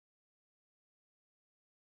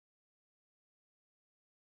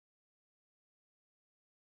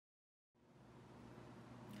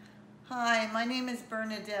Hi, my name is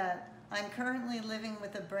Bernadette. I'm currently living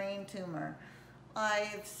with a brain tumor.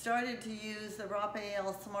 I've started to use the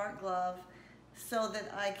RAPAEL Smart Glove so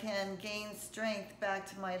that I can gain strength back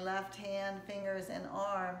to my left hand, fingers, and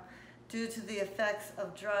arm due to the effects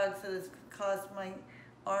of drugs that has caused my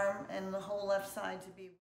arm and the whole left side to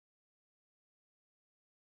be.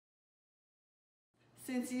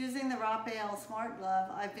 Since using the RAPAEL Smart Glove,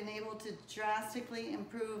 I've been able to drastically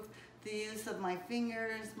improve the use of my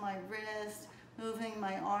fingers, my wrist, moving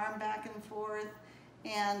my arm back and forth,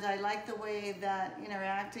 and I like the way that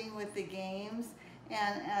interacting with the games,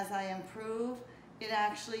 and as I improve, it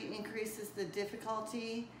actually increases the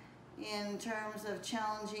difficulty in terms of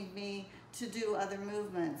challenging me to do other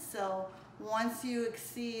movements. So once you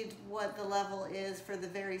exceed what the level is for the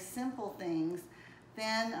very simple things,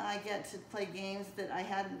 then I get to play games that I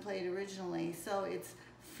hadn't played originally. So it's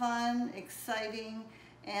fun, exciting,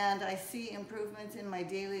 and I see improvements in my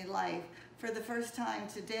daily life. For the first time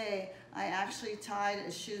today, I actually tied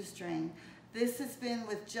a shoestring. This has been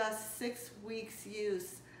with just 6 weeks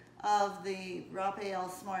use of the RAPAEL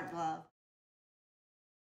Smart Glove.